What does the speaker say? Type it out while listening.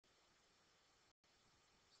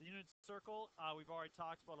The unit circle, we've already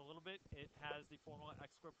talked about a little bit. It has the formula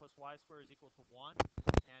x squared plus y squared is equal to 1.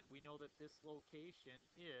 And we know that this location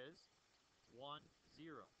is 1,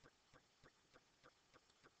 0.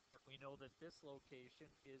 We know that this location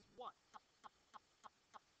is what?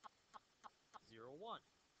 0, 1.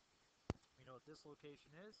 We know what this location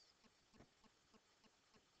is.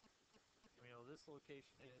 And we know this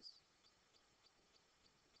location is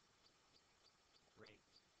great.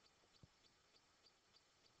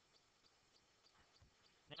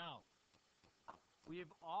 Now, we have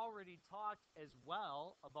already talked as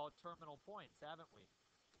well about terminal points, haven't we?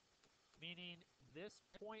 Meaning this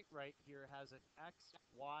point right here has an x,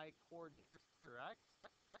 y coordinate, correct?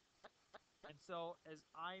 And so as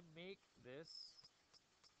I make this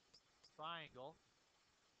triangle,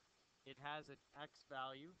 it has an x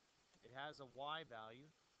value, it has a y value.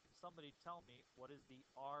 Somebody tell me, what is the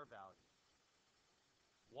r value?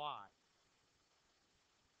 Y.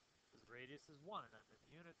 Because the radius is 1 and I'm in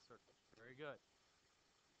the unit circle. Very good.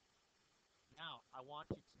 Now, I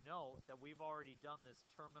want you to know that we've already done this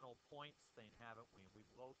terminal points thing, haven't we?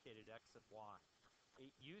 We've located x and y.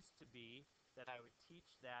 It used to be that I would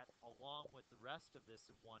teach that along with the rest of this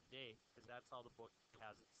in one day, because that's how the book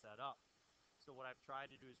has it set up. So what I've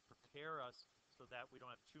tried to do is prepare us so that we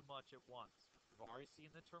don't have too much at once. We've already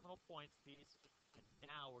seen the terminal points piece, and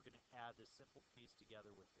now we're going to add this simple piece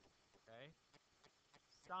together with it, okay?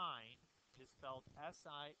 Sine is spelled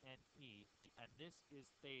S-I-N-E, and this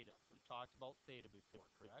is theta. We talked about theta before,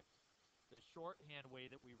 correct? The shorthand way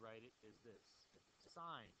that we write it is this,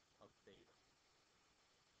 sine of theta.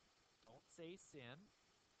 Don't say sin,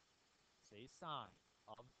 say sine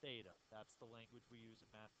of theta. That's the language we use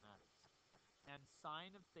in mathematics. And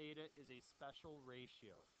sine of theta is a special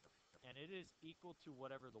ratio, and it is equal to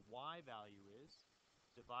whatever the y value is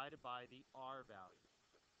divided by the r value.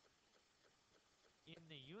 In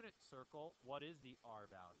the unit circle, what is the r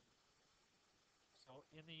value? So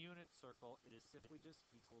in the unit circle, it is simply just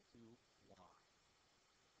equal to y.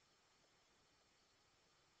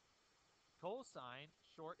 Cosine,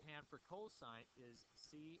 shorthand for cosine, is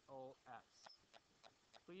C-O-S.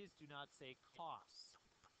 Please do not say cos.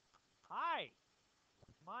 Hi!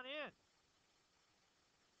 Come on in.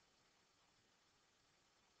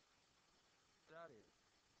 Get out of here.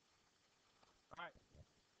 All right.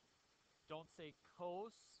 Don't say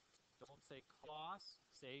cos. Don't say cos.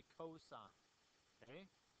 Say cosine. Okay?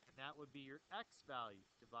 And that would be your x value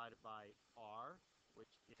divided by r,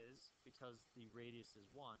 which is, because the radius is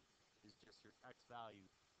 1, is just your x value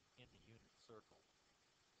in the unit circle.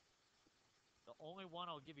 The only one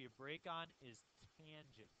I'll give you a break on is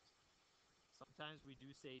tangent. Sometimes we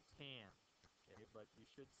do say tan, okay, but you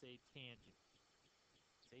should say tangent.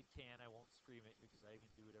 Say tan, I won't scream at you because I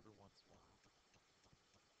even do it every once in a while.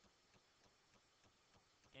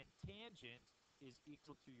 And tangent is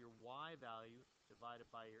equal to your y value divided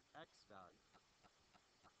by your x value.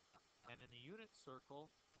 And in the unit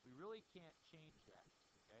circle, we really can't change that,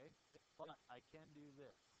 okay? But I can do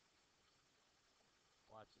this.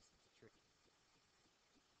 Watch this, it's tricky.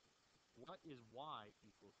 What is y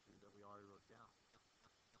equal to that we already wrote down?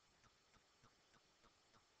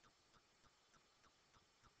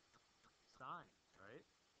 Sine, right?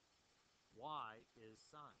 Y is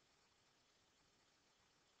sine.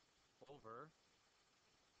 Over.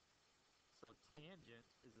 So tangent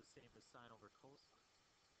is the same as sine over cosine.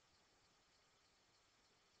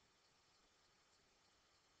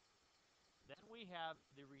 Then we have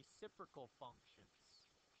the reciprocal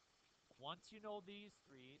functions. Once you know these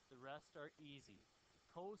three, the rest are easy.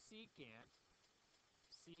 Cosecant,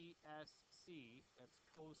 CSC, that's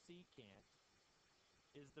cosecant,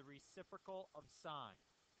 is the reciprocal of sine.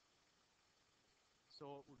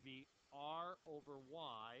 So it would be r over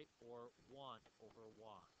y, or 1 over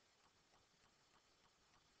y.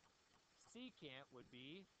 Secant would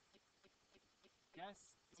be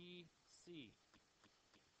SEC,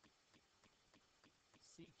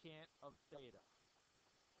 secant of theta.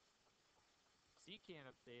 Secant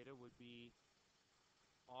of theta would be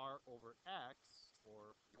r over x,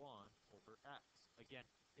 or 1 over x. Again,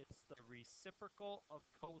 it's the reciprocal of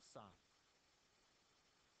cosine.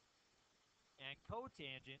 And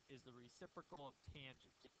cotangent is the reciprocal of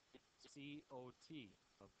tangent, COT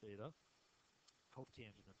of theta,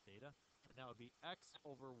 cotangent of theta, and that would be x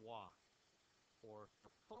over y, or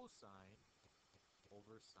cosine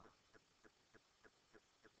over sine.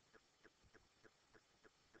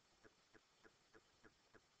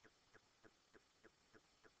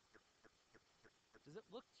 Does it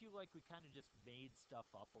look to you like we kind of just made stuff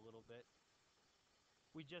up a little bit?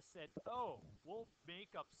 We just said, oh, we'll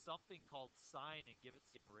make up something called sine and give it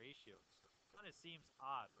some ratios. kind of seems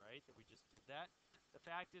odd, right, that we just did that. The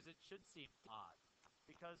fact is, it should seem odd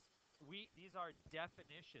because these are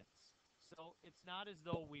definitions. So it's not as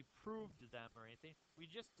though we proved them or anything. We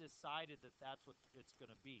just decided that that's what it's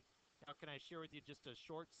going to be. Now, can I share with you just a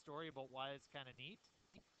short story about why it's kind of neat?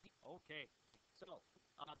 Okay. So,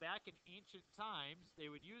 back in ancient times, they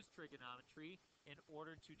would use trigonometry in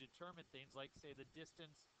order to determine things like, say, the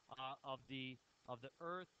distance of the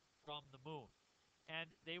Earth from the moon, and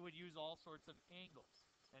they would use all sorts of angles.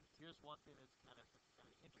 And here's one thing that's kind of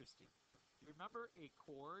interesting. You remember a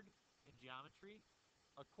chord in geometry?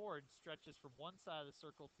 A chord stretches from one side of the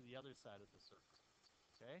circle to the other side of the circle.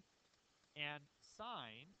 Okay? And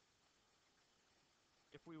sine,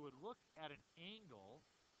 if we would look at an angle,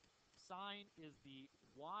 sine is the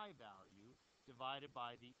y value divided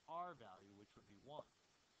by the r value, which would be 1.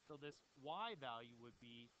 So this y value would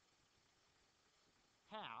be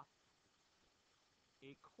half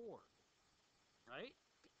a chord, right?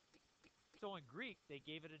 So in Greek, they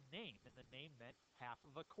gave it a name, and the name meant half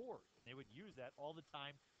of a chord. And they would use that all the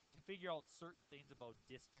time to figure out certain things about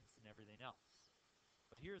distance and everything else.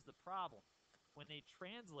 But here's the problem. When they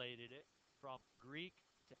translated it from Greek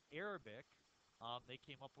to Arabic, they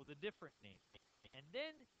came up with a different name. And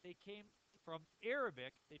then they came from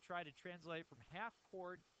Arabic, they tried to translate it from half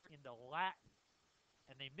chord into Latin,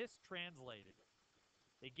 and they mistranslated it.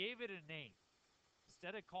 They gave it a name.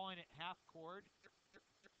 Instead of calling it half chord,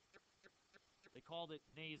 they called it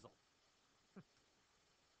nasal.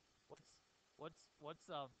 What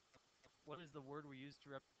is the word we use to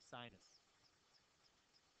rep sinus?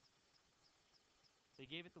 They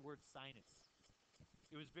gave it the word sinus.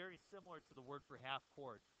 It was very similar to the word for half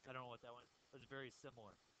chord. I don't know what that was. It was very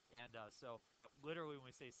similar. And so literally when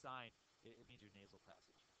we say sine, it means your nasal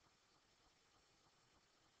passage.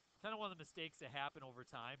 Kind of one of the mistakes that happen over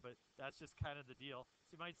time, but that's just kind of the deal.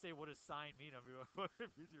 So you might say, what does sine mean? I mean,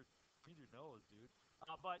 it means your nose, dude.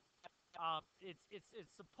 But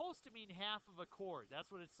it's supposed to mean half of a chord.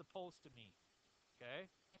 That's what it's supposed to mean. Okay?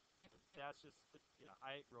 That's just, yeah,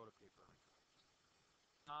 I wrote a paper on it.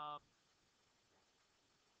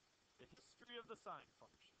 The history of the sine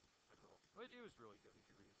function. It was really good if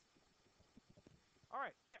you read it. All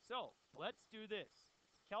right, so let's do this.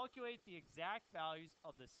 Calculate the exact values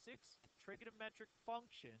of the 6 trigonometric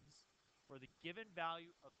functions for the given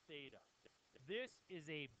value of theta. This is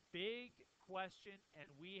a big question, and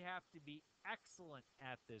we have to be excellent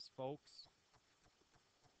at this, folks.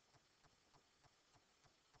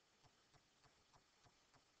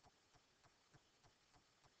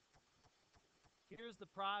 Here's the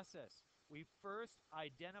process. We first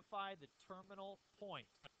identify the terminal point.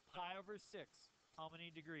 Pi over 6, how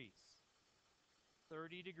many degrees?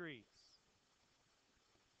 30 degrees.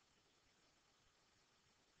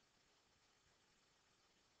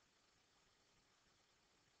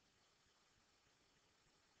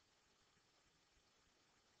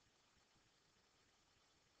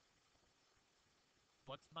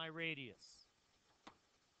 What's my radius?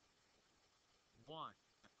 1.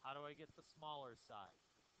 How do I get the smaller side?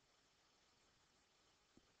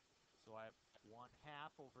 So I have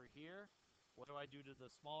 1/2 over here. What do I do to the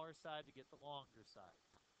smaller side to get the longer side?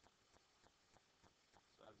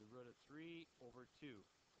 So I have the root of 3 over 2.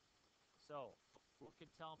 So who can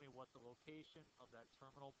tell me what the location of that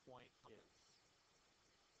terminal point is?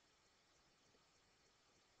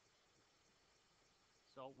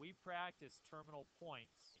 So we practiced terminal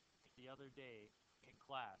points the other day in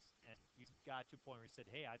class, and you got to a point where you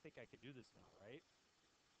said, hey, I think I could do this now, right?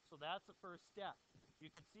 So that's the first step.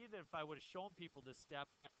 You can see that if I would have shown people this step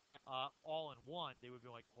all in one, they would be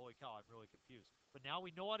like, holy cow, I'm really confused. But now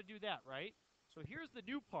we know how to do that, right? So here's the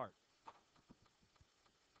new part.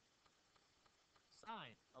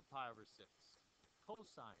 Sine of pi over 6.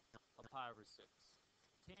 Cosine of pi over 6.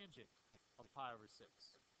 Tangent of pi over 6.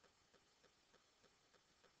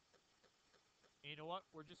 And you know what?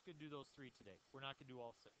 We're just going to do those 3 today. We're not going to do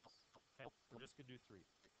all 6. Okay? We're just going to do 3.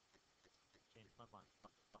 Changed my mind.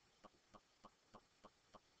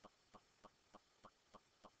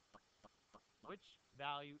 Which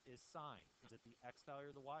value is sine? Is it the x value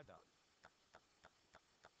or the y value?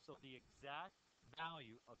 So the exact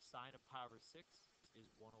value of sine of pi over 6 is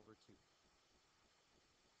 1 over 2.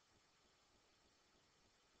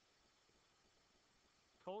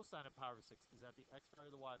 Cosine of pi over 6, is that the x value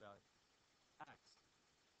or the y value? X,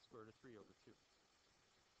 square root of 3 over 2.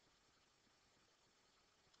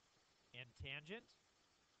 And tangent,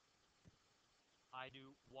 I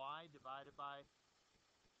do y divided by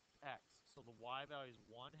x. So the y value is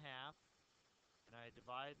 1/2, and I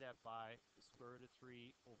divide that by the square root of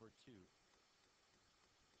 3 over 2.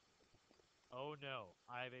 Oh no,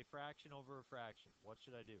 I have a fraction over a fraction. What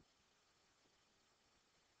should I do?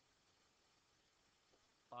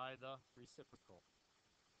 By the reciprocal.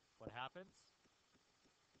 What happens?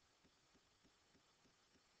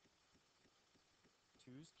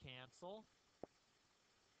 2's cancel.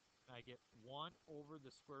 And I get 1 over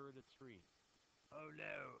the square root of 3. Oh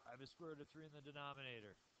no, I have a square root of 3 in the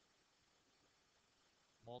denominator.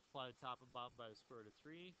 Multiply the top and bottom by the square root of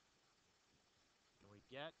 3. And we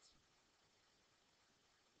get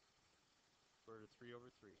square root of 3 over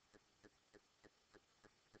 3.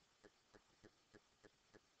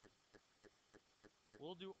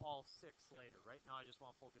 We'll do all 6 later. Right now I just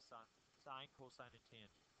want to focus on sine, cosine, and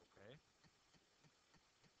tangent. Okay?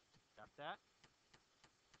 Got that?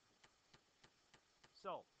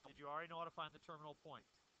 So, did you already know how to find the terminal point?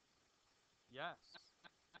 Yes.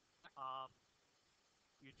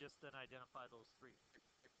 You just then identify those 3.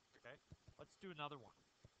 Okay? Let's do another one.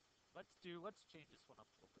 Let's change this one up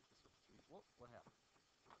a little bit. This one's 3. Whoa, what happened?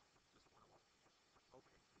 Just 1 1.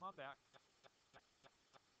 Okay, come on back.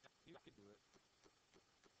 You can do it.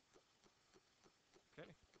 Okay.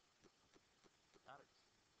 Got it.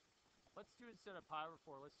 Let's do, instead of pi over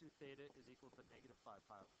 4, let's do theta is equal to negative 5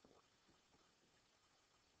 pi over 4.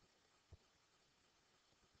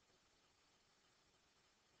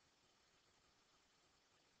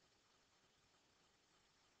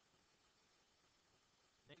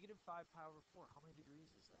 Negative 5 pi over 4. How many degrees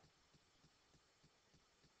is that?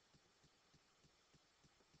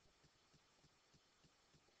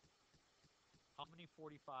 How many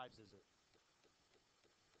 45s is it?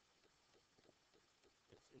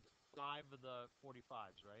 It's 5 of the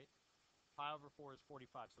 45s, right? Pi over 4 is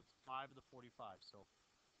 45, so it's 5 of the 45. So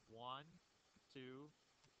 1, 2,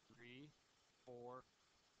 3, 4,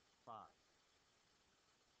 5.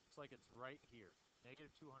 Looks like it's right here. Negative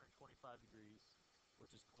 225 degrees,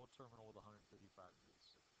 which is coterminal with 155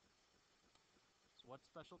 degrees. So what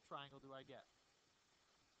special triangle do I get?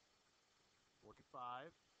 45,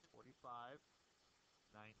 45,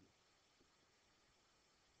 90.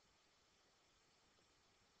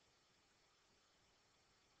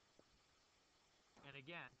 And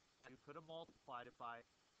again, you could have multiplied it by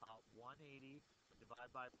 180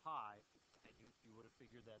 divided by pi, and you would have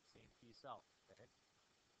figured that same piece out. Okay?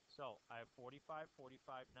 So I have 45,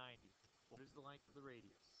 45, 90. What is the length of the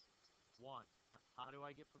radius? 1. How do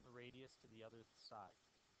I get from the radius to the other side?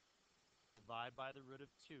 Divide by the root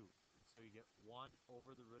of 2. So you get 1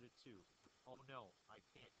 over the root of 2. Oh no, I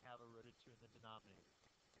can't have a root of 2 in the denominator.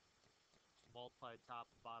 Just multiply top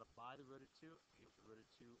and bottom by the root of 2, and you get the root of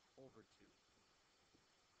 2 over 2.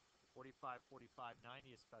 45, 45,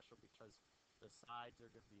 90 is special because the sides are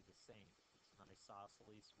going to be the same. It's an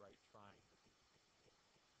isosceles right triangle.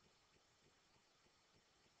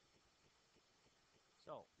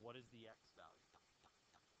 So, what is the x value?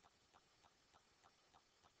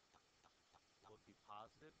 Will it be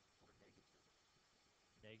positive or negative?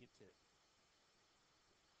 Negative.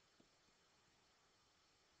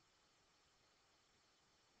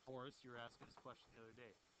 Horace, you were asking this question the other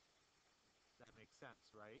day. That makes sense,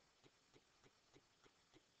 right?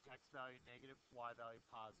 X value negative, y value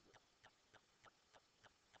positive.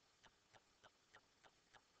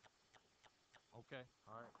 Okay,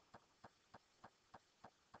 all right.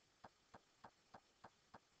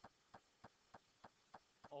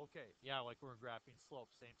 Okay, yeah, like we're graphing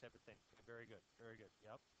slope, same type of thing. Very good, very good.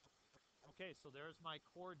 Yep. Okay, so there's my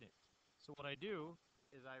coordinate. So what I do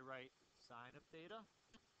is I write sine of theta,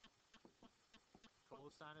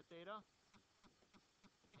 cosine of theta,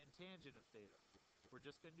 and tangent of theta. We're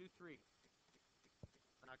just going to do 3.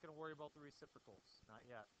 We're not going to worry about the reciprocals, not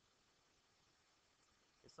yet.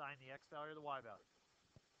 Assign the x value or the y value.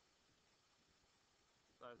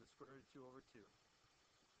 So I have the square root of 2 over 2.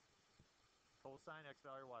 Cosine x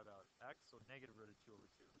value or y value. X, so negative root of 2 over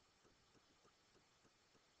 2.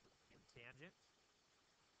 And tangent.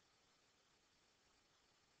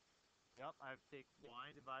 Yep, I have to take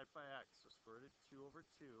y divided by x. So square root of 2 over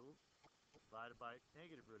 2 divided by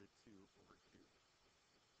negative root of 2 over 2.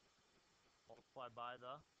 Multiply by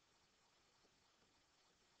the...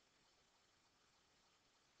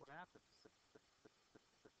 What happens?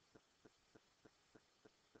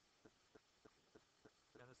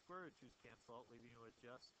 And the square root of 2's cancel out, leaving you with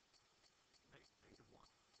just negative 1.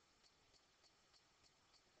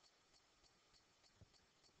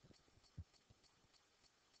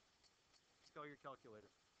 Let's go your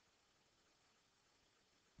calculator.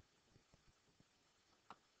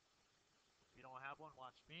 If you don't have one,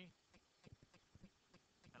 watch me.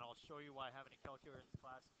 And I'll show you why having a calculator in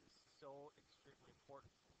class is so extremely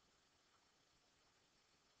important.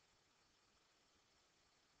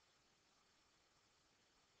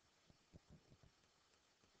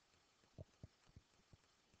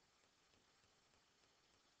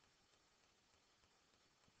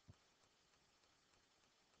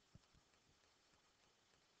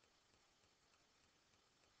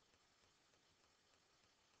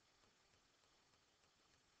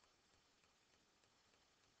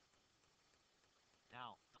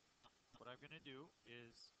 going to do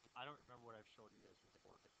is, I don't remember what I've showed you guys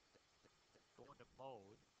before. Go into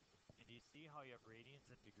mode, and do you see how you have radians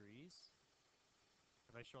and degrees?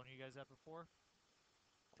 Have I shown you guys that before?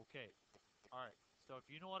 Okay. All right. So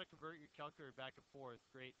if you know how to convert your calculator back and forth,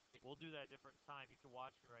 great. We'll do that at a different time. You can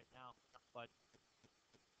watch me right now. But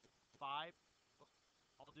 5,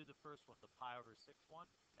 I'll do the first one, the pi over 6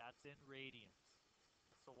 one. That's in radians.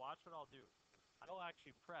 So watch what I'll do. I'll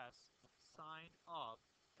actually press sine of,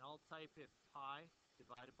 and I'll type in pi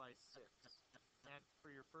divided by 6. And for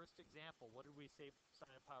your first example, what did we say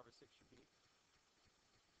sine of pi over 6 should be?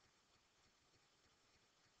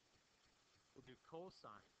 We'll do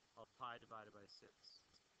cosine of pi divided by 6.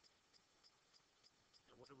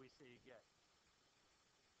 And what do we say you get?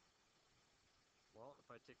 Well, if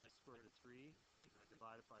I take the square root of 3 and I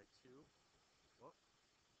divide it by 2, whoop.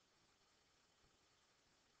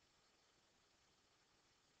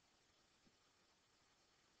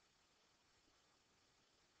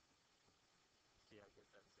 See, I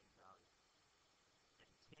get that same value.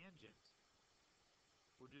 And tangent,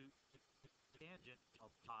 we'll do tangent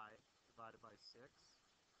of pi divided by 6.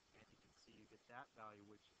 And you can see you get that value,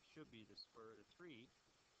 which should be the square root of 3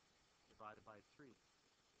 divided by 3.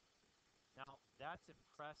 Now, that's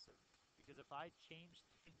impressive, because if I change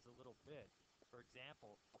things a little bit, for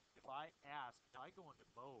example, if I go into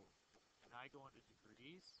mode, and I go into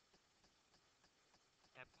degrees,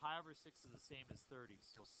 and pi over 6 is the same as 30,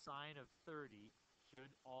 so sine of 30 should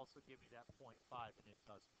also give me that 0.5, and it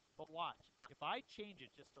does. But watch, if I change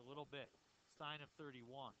it just a little bit, sine of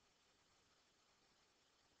 31,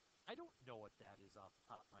 I don't know what that is off the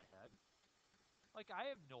top of my head. Like, I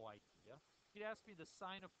have no idea. You'd ask me the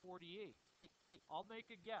sine of 48. I'll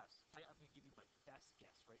make a guess. I'm going to give you my best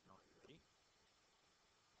guess right now. You ready?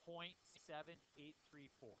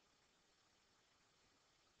 0.7834.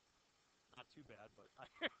 Not too bad, but I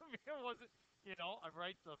mean, it wasn't, I'm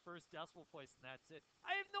right the first decimal place, and that's it.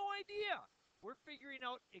 I have no idea. We're figuring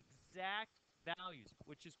out exact values,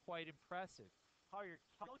 which is quite impressive. How your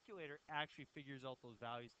calculator actually figures out those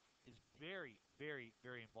values is very, very,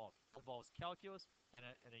 very involved. It involves calculus and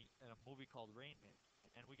a movie called Rain Man.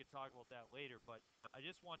 And we could talk about that later, but I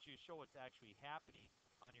just want you to show what's actually happening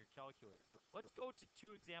on your calculator. Let's go to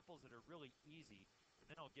 2 examples that are really easy,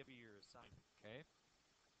 and then I'll give you your assignment, okay?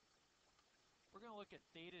 We're going to look at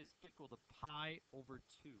theta is equal to pi over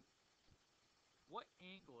 2. What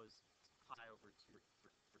angle is pi over 2?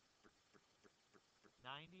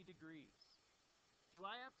 90 degrees. Do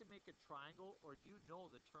I have to make a triangle, or do you know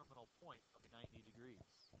the terminal point of 90 degrees?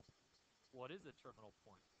 What is the terminal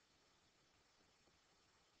point?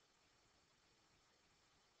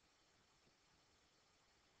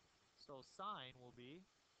 So sine will be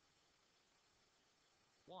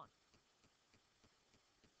 1.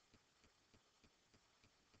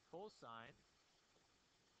 Cosine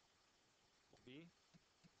will be,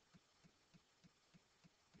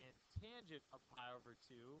 and tangent of pi over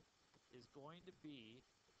 2 is going to be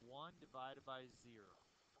 1 divided by 0.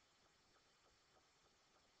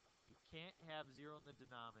 You can't have 0 in the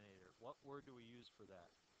denominator. What word do we use for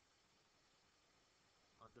that?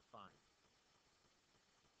 Undefined.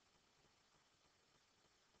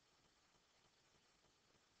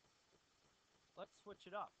 Let's switch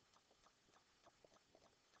it up.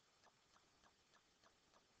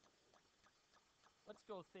 Let's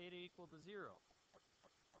go theta equal to 0.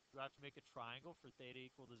 Do I have to make a triangle for theta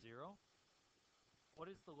equal to 0? What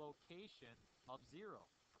is the location of 0?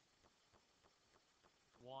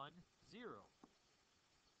 1, 0.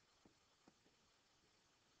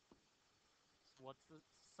 So what's the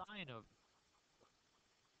sine of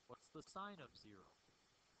 0?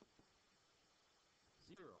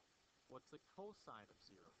 0. What's the cosine of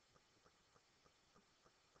 0?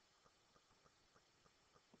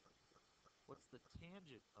 What's the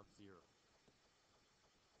tangent of 0?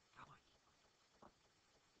 Come on.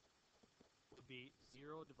 Would be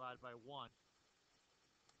 0 divided by 1,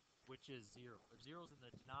 which is 0. If 0 is in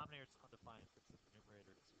the denominator, it's undefined. If it's in the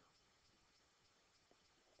numerator, it's 0.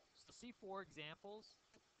 So see 4 examples.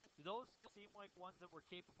 Do those seem like ones that we're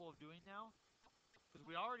capable of doing now? Because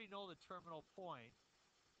we already know the terminal point.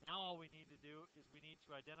 Now all we need to do is we need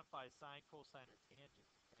to identify sine, cosine, or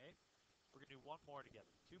tangent. Okay? We're going to do one more together.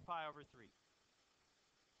 2 pi over 3.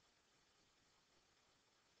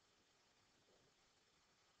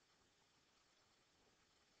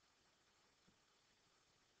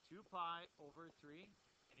 2 pi over 3.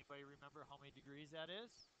 Anybody remember how many degrees that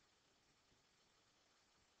is?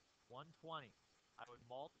 120. I would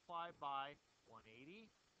multiply by 180.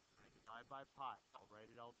 I divide by pi. I'll write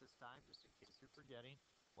it out this time just in case you're forgetting.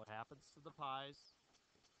 What happens to the pi's?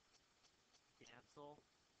 Cancel.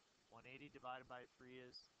 180 divided by 3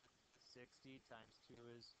 is 60 times 2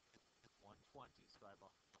 is 120. So I have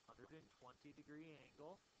a 120-degree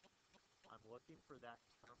angle. I'm looking for that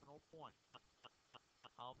terminal point.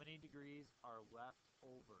 How many degrees are left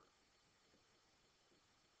over?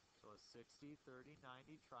 So a 60, 30,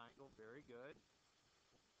 90 triangle, very good.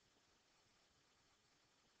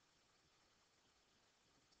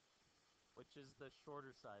 Which is the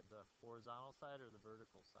shorter side, the horizontal side or the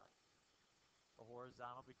vertical side? The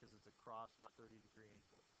horizontal, because it's across the 30-degree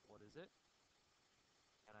angle. What is it?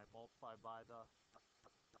 And I multiply by the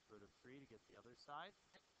root of 3 to get the other side.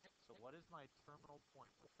 So what is my terminal point?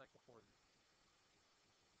 What's that coordinate?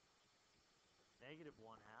 Negative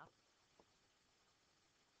 1/2.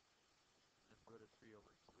 And root of 3 over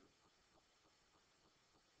 2.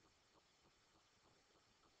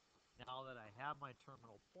 Now that I have my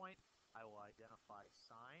terminal point, I will identify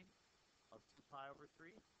sine of 2 pi over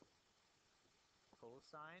 3,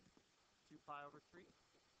 cosine 2 pi over 3,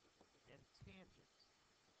 and tangent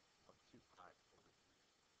of 2 pi over 3.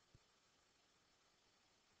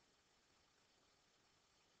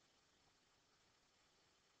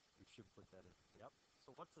 You should put that in. Yep.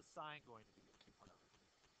 So what's the sine going to be? 2 pi over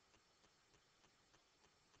 3.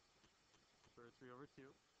 Square root of 3 over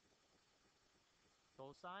 2.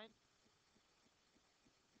 Cosine,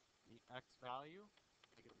 the x value,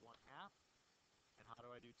 negative 1/2. And how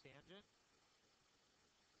do I do tangent?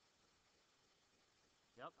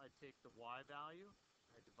 Yep, I take the y value,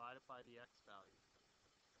 and I divide it by the x value.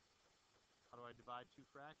 How do I divide two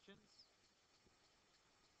fractions?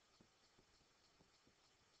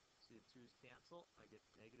 See the 2's cancel, I get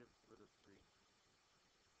negative root of 3.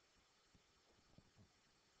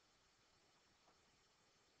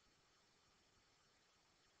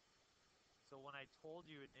 So when I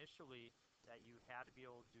told you initially that you had to be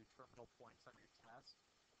able to do terminal points on your test,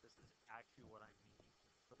 this is actually what I'm meaning.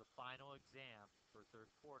 For the final exam for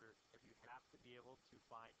third quarter, you have to be able to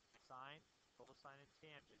find sine, cosine, and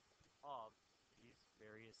tangent of these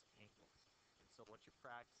various angles. And so what you're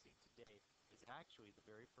practicing today is actually the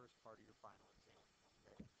very first part of your final exam.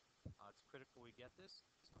 Okay? It's critical we get this.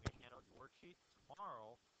 So I'm going to hand out the worksheet.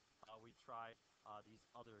 Tomorrow, we try these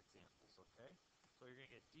other examples, okay? So you're going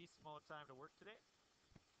to get a decent amount of time to work today.